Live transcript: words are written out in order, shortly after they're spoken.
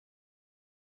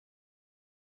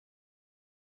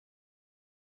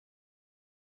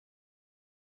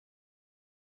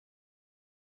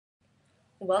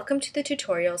Welcome to the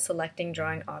tutorial Selecting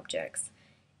Drawing Objects.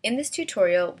 In this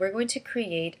tutorial, we're going to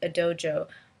create a dojo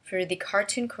for the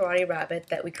cartoon karate rabbit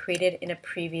that we created in a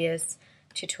previous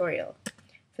tutorial.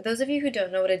 For those of you who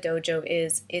don't know what a dojo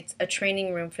is, it's a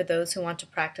training room for those who want to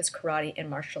practice karate and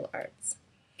martial arts.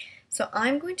 So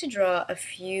I'm going to draw a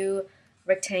few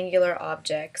rectangular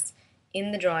objects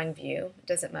in the drawing view, it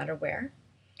doesn't matter where.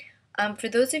 For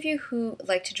those of you who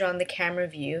like to draw in the camera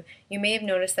view, you may have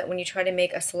noticed that when you try to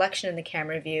make a selection in the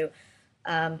camera view,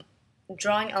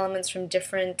 drawing elements from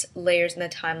different layers in the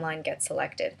timeline get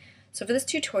selected. So for this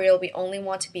tutorial, we only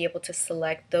want to be able to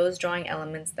select those drawing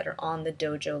elements that are on the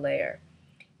dojo layer.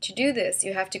 To do this,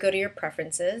 you have to go to your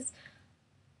preferences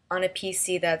on a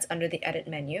PC that's under the Edit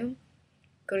menu,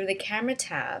 go to the Camera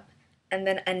tab, and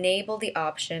then enable the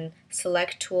option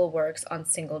Select Tool Works on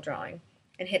Single Drawing,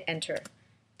 and hit Enter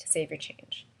to save your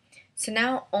change. So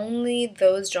now only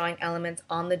those drawing elements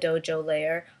on the dojo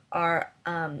layer are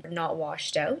not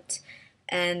washed out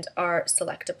and are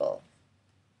selectable.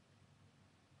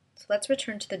 So let's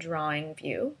return to the drawing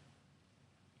view.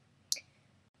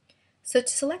 So to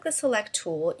select the Select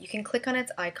tool, you can click on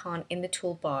its icon in the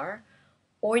toolbar,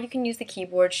 or you can use the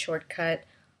keyboard shortcut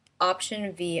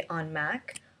Option V on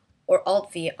Mac or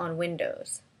Alt V on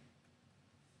Windows.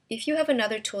 If you have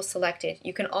another tool selected,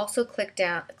 you can also click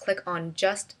on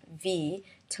just V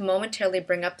to momentarily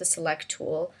bring up the Select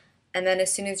tool, and then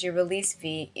as soon as you release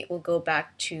V, it will go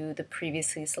back to the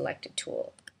previously selected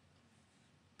tool.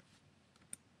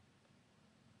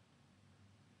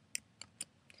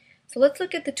 So let's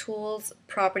look at the Tools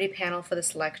property panel for the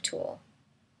Select tool.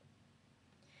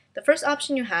 The first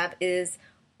option you have is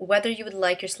whether you would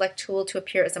like your Select tool to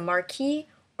appear as a marquee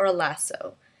or a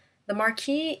lasso. The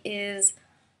marquee is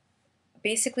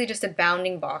basically just a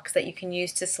bounding box that you can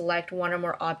use to select one or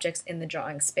more objects in the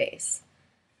drawing space.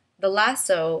 The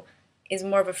lasso is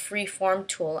more of a free form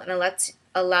tool and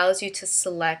allows you to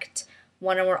select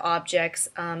one or more objects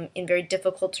in very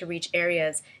difficult to reach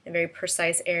areas and very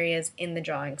precise areas in the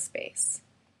drawing space.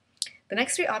 The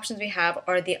next three options we have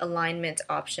are the alignment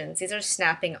options. These are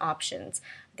snapping options.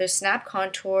 There's Snap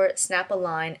Contour, Snap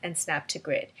Align, and Snap to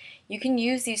Grid. You can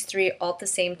use these three all at the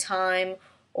same time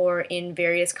or in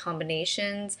various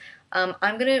combinations. I'm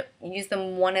going to use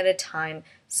them one at a time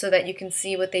so that you can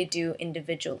see what they do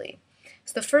individually.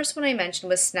 So the first one I mentioned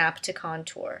was Snap to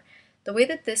Contour. The way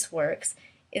that this works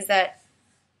is that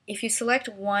if you select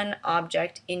one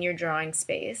object in your drawing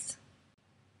space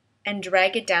and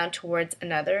drag it down towards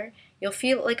another, you'll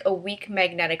feel like a weak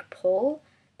magnetic pull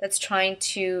that's trying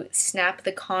to snap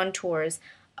the contours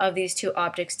of these two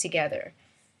objects together.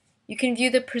 You can view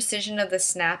the precision of the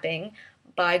snapping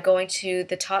by going to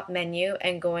the top menu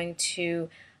and going to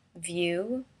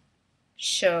View,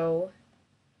 Show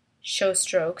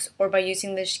Strokes, or by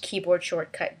using the keyboard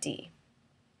shortcut D.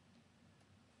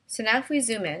 So now if we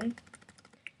zoom in,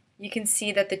 you can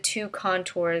see that the two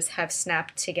contours have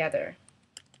snapped together.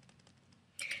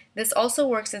 This also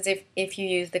works as if you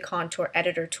use the Contour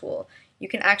Editor tool. You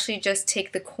can actually just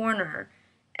take the corner,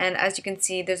 and as you can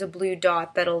see, there's a blue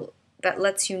dot that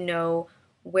lets you know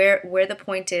where the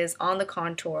point is on the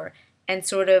contour and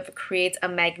sort of creates a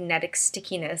magnetic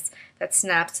stickiness that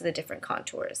snaps to the different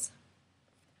contours.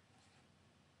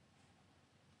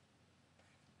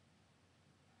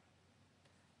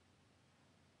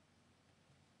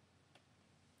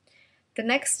 The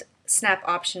next snap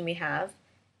option we have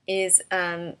is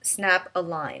Snap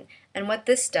Align, and what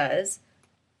this does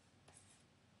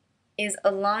is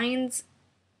aligns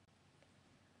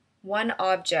one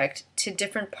object to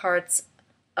different parts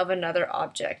of another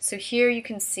object. So here you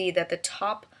can see that the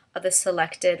top of the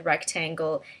selected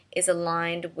rectangle is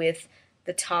aligned with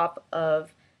the top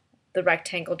of the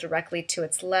rectangle directly to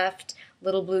its left.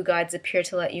 Little blue guides appear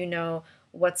to let you know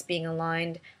what's being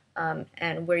aligned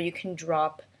and where you can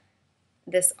drop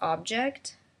this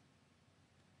object.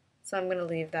 So I'm going to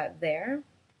leave that there.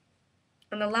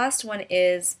 And the last one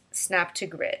is Snap to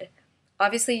Grid.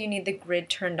 Obviously you need the grid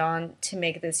turned on to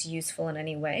make this useful in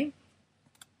any way.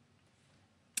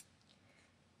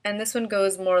 And this one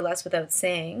goes more or less without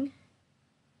saying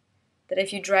that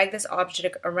if you drag this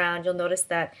object around, you'll notice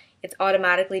that it's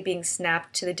automatically being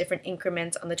snapped to the different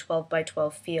increments on the 12 by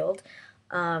 12 field,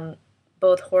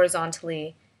 both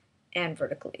horizontally and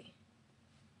vertically.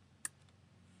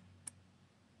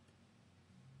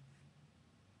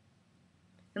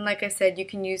 And like I said, you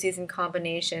can use these in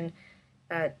combination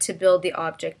to build the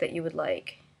object that you would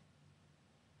like.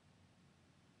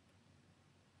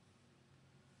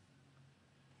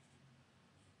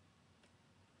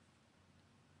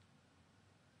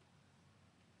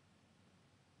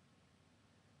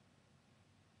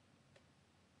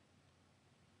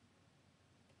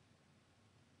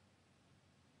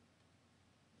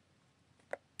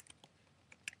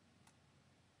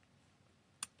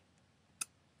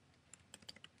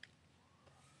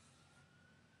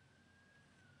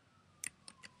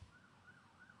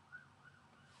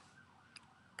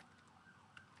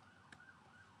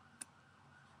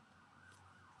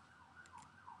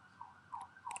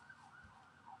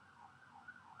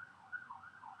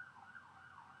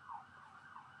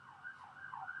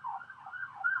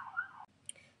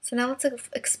 So now let's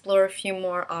explore a few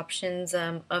more options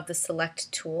of the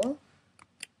select tool.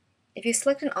 If you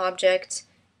select an object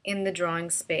in the drawing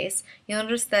space, you'll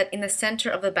notice that in the center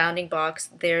of the bounding box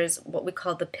there's what we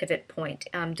call the pivot point,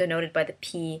 denoted by the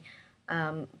P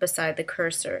beside the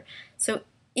cursor. So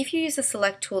if you use the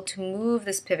select tool to move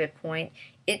this pivot point,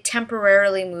 it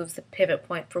temporarily moves the pivot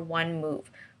point for one move.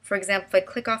 For example, if I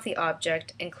click off the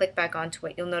object and click back onto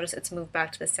it, you'll notice it's moved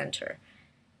back to the center.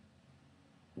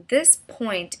 This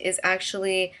point is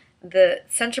actually the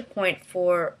center point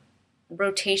for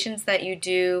rotations that you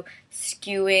do,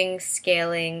 skewing,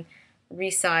 scaling,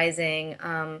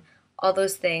 resizing, all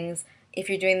those things if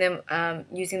you're doing them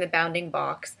using the bounding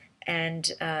box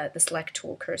and the select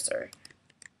tool cursor.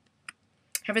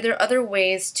 However, there are other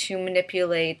ways to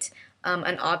manipulate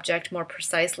an object more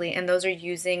precisely, and those are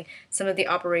using some of the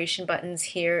operation buttons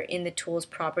here in the tools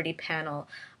property panel.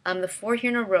 The four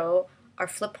here in a row are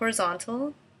flip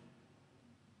horizontal,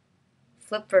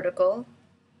 flip vertical,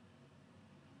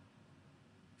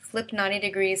 flip 90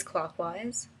 degrees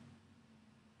clockwise,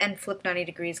 and flip 90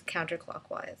 degrees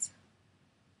counterclockwise.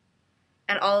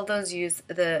 And all of those use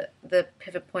the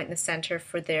pivot point in the center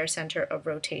for their center of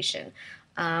rotation.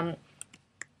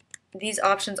 These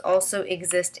options also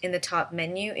exist in the top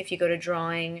menu. If you go to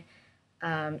Drawing,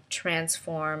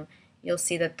 Transform, you'll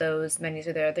see that those menus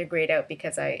are there. They're grayed out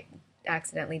because I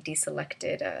accidentally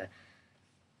deselected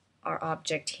our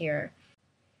object here.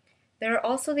 There are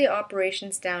also the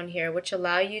operations down here which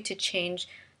allow you to change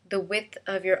the width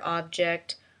of your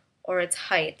object or its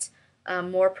height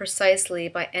more precisely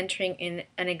by entering in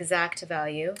an exact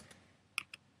value.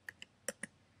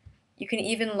 You can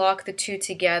even lock the two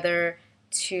together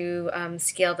to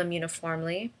scale them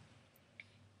uniformly.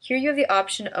 Here you have the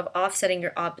option of offsetting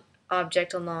your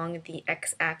object along the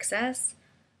x-axis,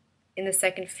 in the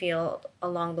second field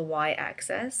along the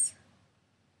y-axis.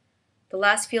 The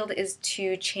last field is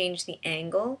to change the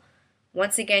angle.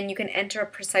 Once again, you can enter a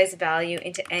precise value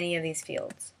into any of these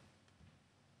fields.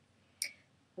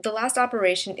 The last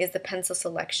operation is the pencil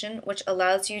selection, which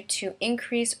allows you to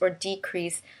increase or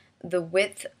decrease the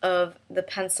width of the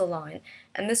pencil line.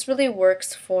 And this really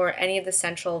works for any of the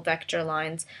central vector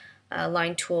lines,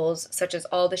 line tools, such as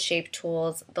all the shape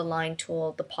tools, the line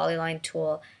tool, the polyline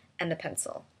tool, and the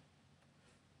pencil.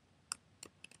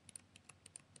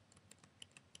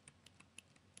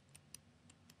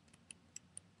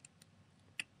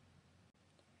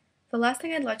 The last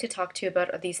thing I'd like to talk to you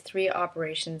about are these three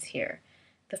operations here.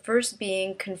 The first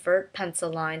being convert pencil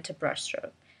line to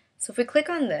brushstroke. So if we click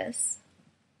on this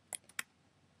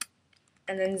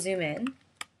and then zoom in,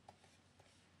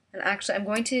 and actually I'm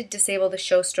going to disable the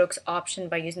show strokes option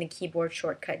by using the keyboard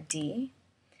shortcut D,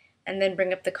 and then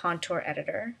bring up the contour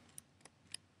editor.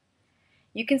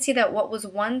 You can see that what was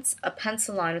once a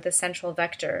pencil line with a central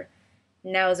vector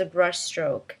now is a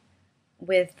brushstroke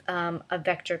with a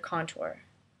vector contour.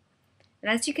 And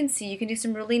as you can see, you can do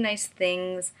some really nice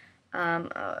things.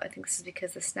 I think this is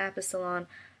because the snap is still on.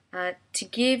 To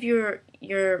give your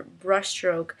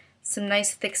brushstroke some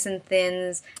nice thicks and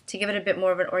thins, to give it a bit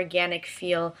more of an organic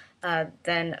feel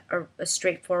than a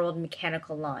straightforward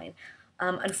mechanical line.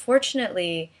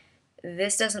 Unfortunately,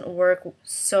 this doesn't work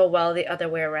so well the other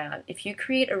way around. If you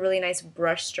create a really nice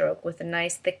brushstroke with a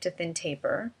nice thick to thin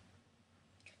taper,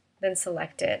 then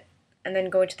select it, and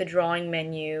then go into the drawing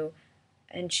menu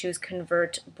and choose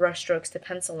Convert Brushstrokes to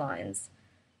Pencil Lines,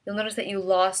 you'll notice that you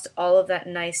lost all of that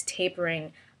nice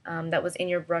tapering that was in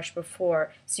your brush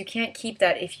before. So you can't keep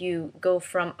that if you go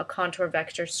from a contour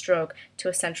vector stroke to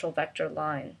a central vector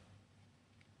line.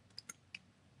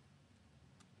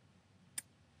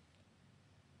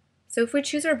 So if we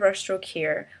choose our brushstroke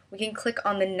here, we can click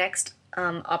on the next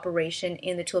operation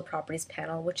in the Tool Properties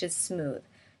panel, which is Smooth.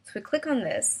 So if we click on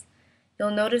this,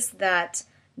 you'll notice that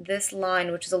this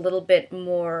line, which is a little bit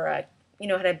more,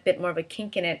 had a bit more of a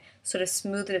kink in it, sort of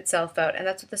smoothed itself out, and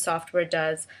that's what the software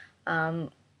does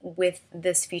with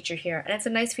this feature here. And it's a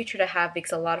nice feature to have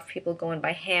because a lot of people go in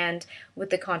by hand with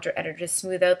the contour editor to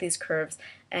smooth out these curves,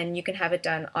 and you can have it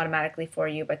done automatically for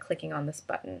you by clicking on this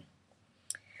button.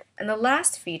 And the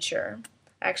last feature,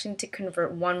 I actually need to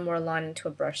convert one more line into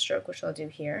a brushstroke, which I'll do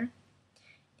here,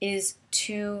 is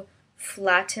to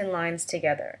flatten lines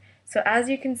together. So as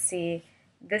you can see,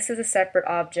 this is a separate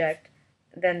object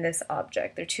than this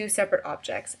object. They're two separate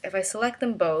objects. If I select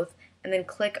them both and then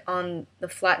click on the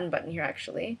flatten button here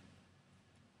actually,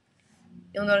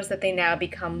 you'll notice that they now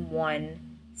become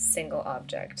one single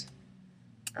object.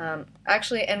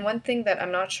 Actually, and one thing that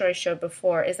I'm not sure I showed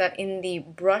before is that in the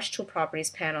Brush Tool Properties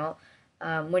panel,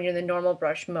 when you're in the normal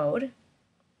brush mode,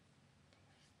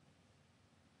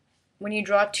 when you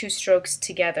draw two strokes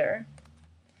together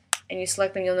and you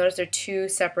select them, you'll notice they're two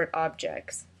separate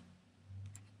objects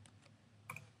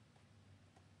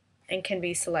and can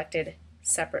be selected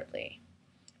separately.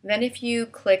 Then if you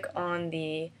click on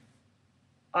the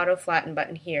auto flatten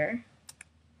button here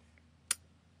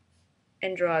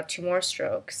and draw two more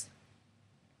strokes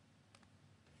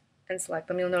and select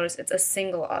them, you'll notice it's a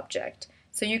single object.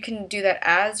 So you can do that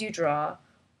as you draw,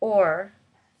 or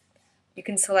you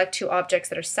can select two objects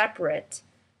that are separate,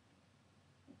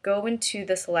 go into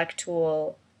the Select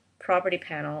Tool property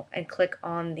panel and click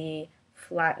on the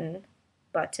Flatten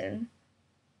button,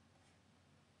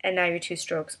 and now your two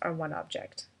strokes are one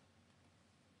object.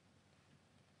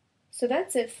 So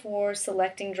that's it for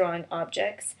selecting drawing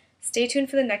objects. Stay tuned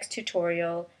for the next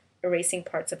tutorial, erasing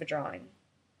parts of a drawing.